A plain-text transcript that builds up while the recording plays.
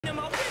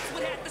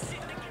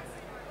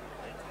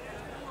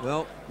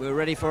Well, we're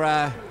ready for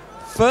our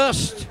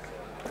first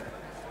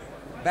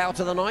bout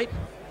of the night.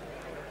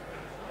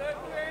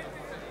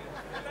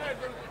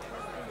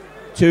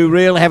 Two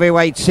real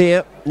heavyweights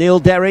here, Neil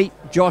Derry,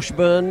 Josh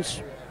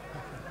Burns.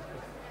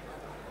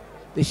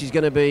 This is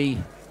going to be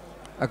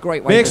a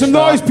great way Make to some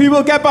start. noise,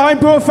 people. Get behind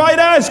pro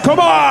fighters. Come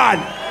on.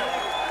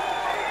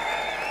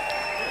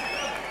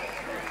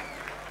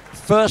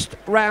 First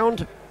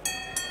round.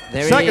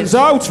 There Seconds it is.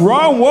 out.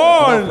 Round And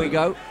one. off we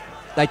go.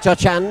 They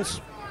touch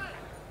hands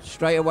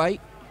straight away.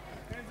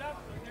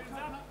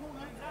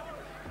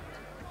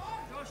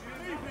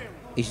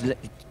 He's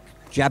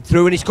jabbed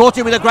through and he's caught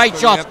him with a great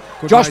shot.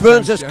 Yep. Josh Good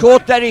Burns right has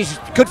caught that. He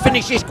could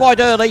finish this quite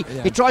early.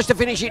 He tries to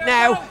finish it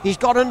now. He's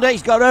got under,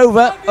 he's got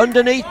over,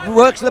 underneath,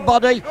 works the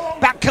body.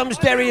 Back comes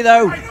Derry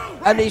though,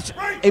 and he's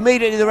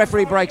immediately the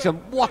referee breaks him.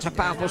 What a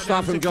powerful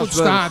start from Josh Burns.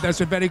 Start. That's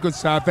a very good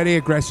start. Very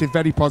aggressive,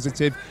 very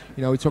positive.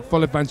 You know, he took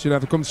full advantage of that.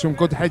 There comes some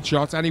good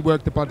headshots, and he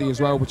worked the body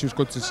as well, which was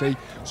good to see.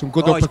 Some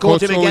good uppercuts. He's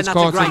caught him again. Always That's a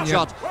caught great him,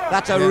 shot.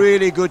 That's a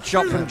really good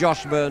shot from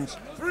Josh Burns.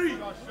 3,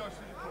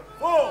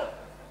 4,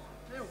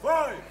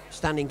 5.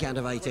 Standing count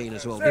of 18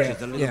 as well, which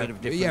is a little bit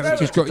of difference. Yeah,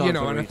 which is good, you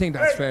know, and I think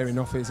that's fair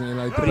enough, isn't it?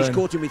 Like, but he's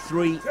caught him with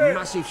 3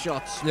 massive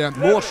shots. Yeah.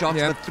 More shots,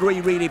 Yeah. but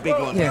 3 really big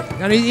ones. Yeah,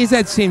 and his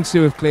head seems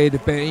to have cleared a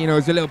bit. You know,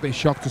 he's a little bit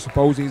shocked, I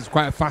suppose. He's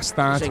quite a fast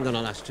start. This ain't going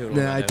to last too long.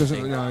 Yeah, I it don't doesn't.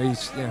 think. No,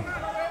 he's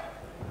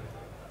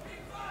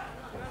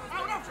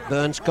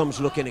Burns comes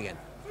looking again.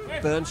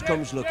 Burns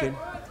comes looking.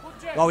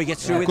 Oh, he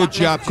gets through with good that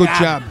jab, left good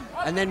jab.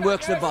 And then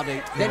works the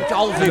body. Then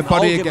holds The him,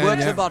 body holds him, again, works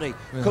yeah. the body.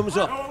 Comes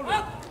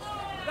up.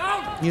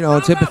 You know,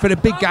 for the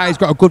big guy, he's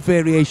got a good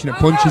variation of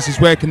punches. He's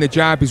working the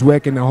jab, he's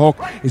working the hook,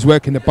 he's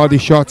working the body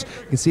shots.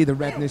 You can see the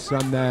redness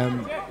on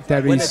When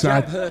Derry's a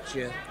side. jab hurts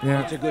you,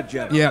 Yeah. it's a good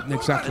jab. Yeah,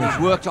 exactly. And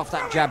he's worked off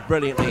that jab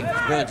brilliantly.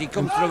 Burns, he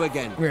comes through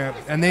again. Yeah,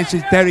 and this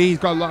is Derry. He's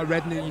got a lot of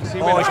redness. You see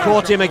Oh, he's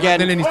caught him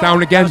again. And then he's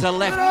down again. That was a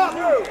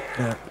left.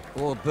 Yeah.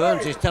 Oh,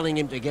 Burns is telling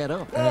him to get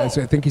up.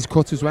 So I think he's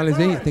cut as well, is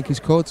he? I think he's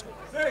cut.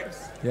 Yeah,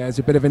 there's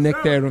a bit of a nick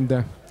there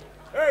under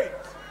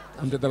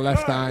the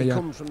left eye. He Yeah.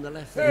 comes from the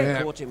left there,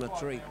 Yeah. caught him a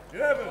treat. He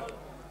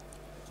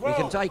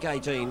can take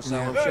 18, so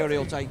I'm sure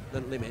he'll take the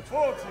limit.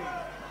 Yeah,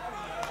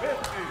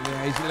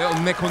 he's a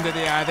little nick under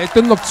the eye. It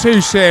doesn't look too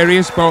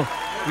serious, but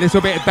a little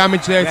bit of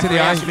damage there to the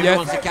eye. Referee Yeah.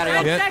 wants to carry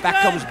on. Yeah.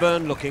 Back comes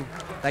Burn looking.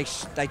 They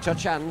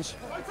touch hands.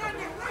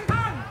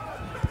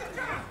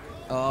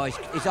 Oh,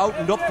 he's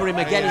opened up for him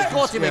again. He's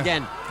caught him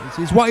again.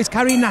 He's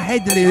carrying that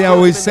head that they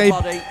always Caught him in say.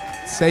 the body.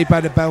 Saved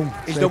by the bell.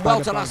 He's Saved done by well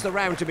the to bell. last the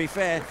round, to be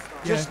fair.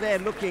 Just there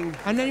looking.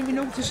 And then we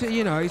notice that,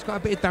 you know, he's got a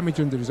bit of damage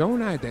under his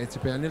own eye there, to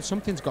be honest.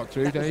 Something's got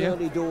through That there, was yeah.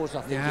 early doors, I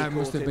think. Yeah, he it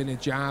must caught have him. been a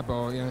jab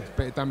or a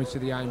bit of damage to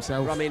the eye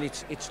himself. I mean,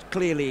 it's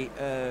clearly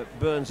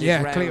Burns'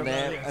 Yeah, round clear.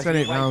 there. as Send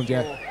we it wait round,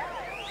 yeah. for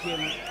Jim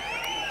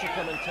to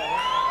come and tell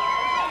us.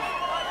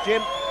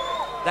 Jim,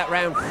 that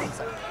round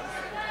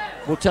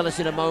will tell us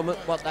in a moment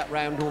what that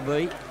round will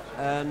be.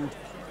 And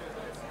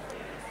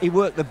he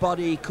worked the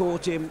body, he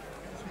caught him.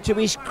 To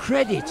his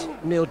credit,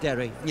 Neil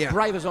Derry,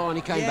 brave as iron,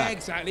 he came back.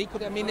 Exactly.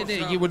 I mean,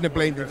 you wouldn't have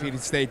blamed him if he'd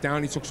stayed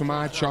down. He took some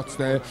hard shots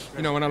there.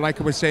 You know, and I like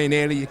I was saying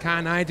earlier, you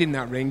can't hide in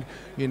that ring.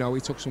 You know, he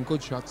took some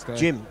good shots there.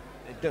 Jim,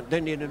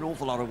 don't need an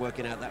awful lot of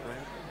working out that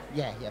round.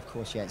 Yeah, of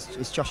course, yeah.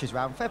 It's Josh's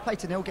round. Fair play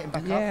to Neil getting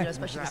back up, you know,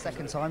 especially the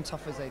second time,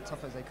 tough as they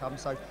come.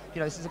 So, you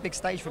know, this is a big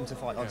stage for him to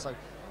fight on. So,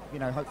 you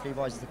know, hopefully he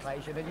rises to the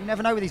occasion. And you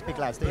never know with these big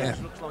lads, do you?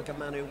 He looks like a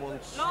man who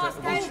wants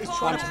He's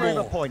trying to prove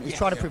a point. He's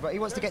trying to prove. He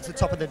wants to get to the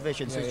top of the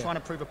division, so he's trying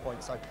to prove a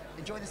point. So,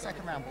 enjoy the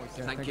second round,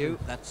 boys. Thank you.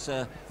 That's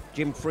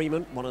Jim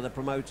Freeman, one of the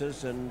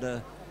promoters,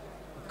 and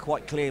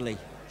quite clearly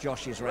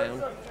Josh's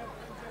round.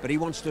 But he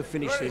wants to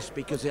finish this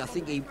because I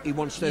think he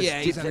wants to.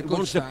 he's had a good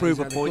wants to start. prove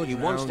a He's had point. good He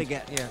wants to round.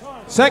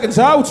 get. Seconds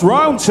out.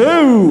 Round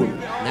two.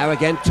 Now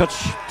again,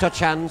 touch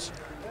hands,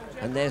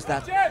 and there's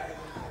that.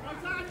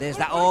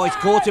 Oh, he's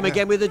caught him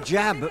again with a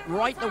jab,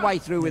 right the way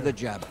through with a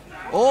jab.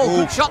 Oh,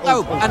 good shot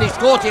though, and he's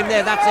caught him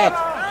there. That's it.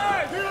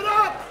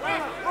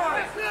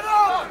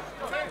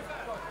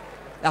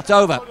 That's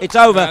over. It's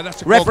over. Yeah,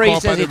 that's a Referee call by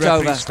says the it's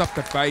referee. over. Stop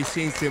the fight.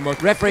 Seems too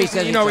much. Referee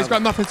says you know, it's he's got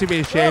over. nothing to be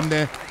ashamed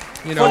there.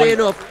 You know, Funny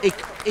enough,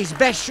 his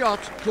best shot,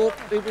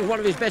 it was one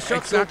of his best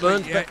shots, Exactly,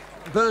 Burns, yeah.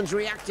 but Burns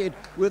reacted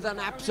with an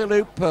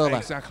absolute perler.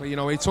 Exactly, you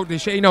know, he took the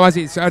shot. You know, as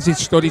it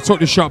stood, he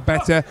took the shot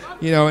better.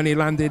 You know, and he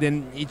landed,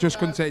 and he just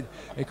couldn't take.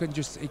 He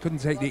couldn't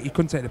take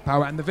the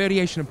power and the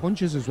variation of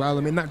punches as well.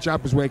 I mean, that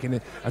jab was working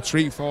a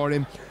treat for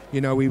him.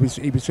 You know, he was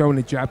showing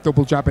a jab,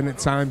 double jabbing at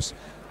times.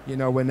 You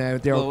know, when the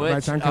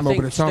right hand came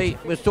over the top.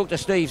 Let's talk to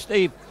Steve.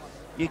 Steve,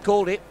 you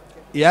called it.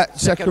 Yeah,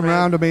 second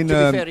round. I mean,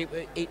 to be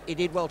fair, he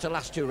did well to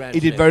last 2 rounds. he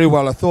did very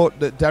well. I thought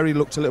that Derry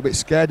looked a little bit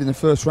scared in the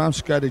first round,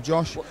 scared of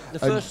Josh. Well, the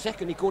first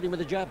second, he caught him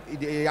with a jab.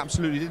 He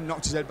absolutely didn't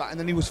knock his head back, and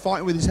then he was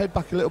fighting with his head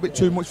back a little bit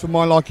too much for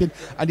my liking,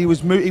 and he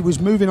was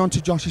moving on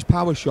to Josh's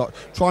power shot,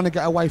 trying to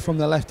get away from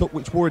the left hook,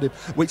 which worried him,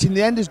 which in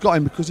the end has got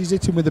him because he's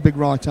hit him with a big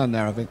right hand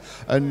there, I think,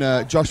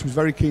 and Josh was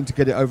very keen to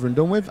get it over and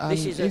done with. And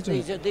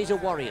These are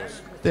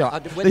warriors. They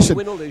are. Win, Listen,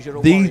 win or lose, you're a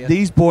warrior.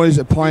 these boys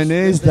are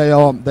pioneers. They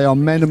are men He's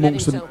let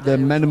amongst them. himself They're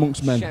down men from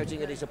amongst men.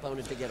 Shouting at his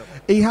opponent to get up.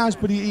 He has,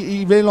 but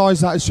he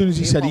realised that as soon as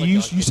he said it. You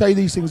apologised. say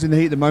these things in the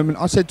heat of the moment.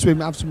 I said to him,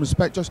 have some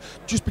respect,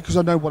 just because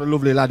I know what a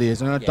lovely lad he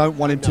is, and I don't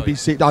want him to be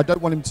seen. I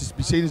don't want him to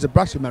be seen as a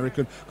brash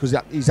American, because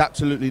he's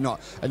absolutely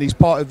not. And he's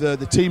part of the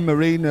Team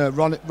Marine. He's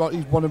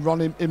one of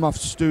Ron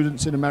Imhoff's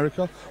students in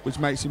America, which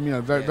makes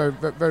him, very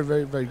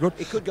good.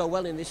 It could go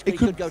well in this. He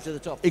could go to the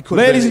top. He could.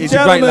 Ladies and He's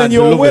a great lad, gentlemen, he's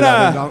a your lovely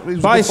lad. winner He was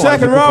a by good fight,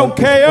 second good round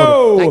fight.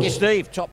 KO. Thank you, Steve. Top.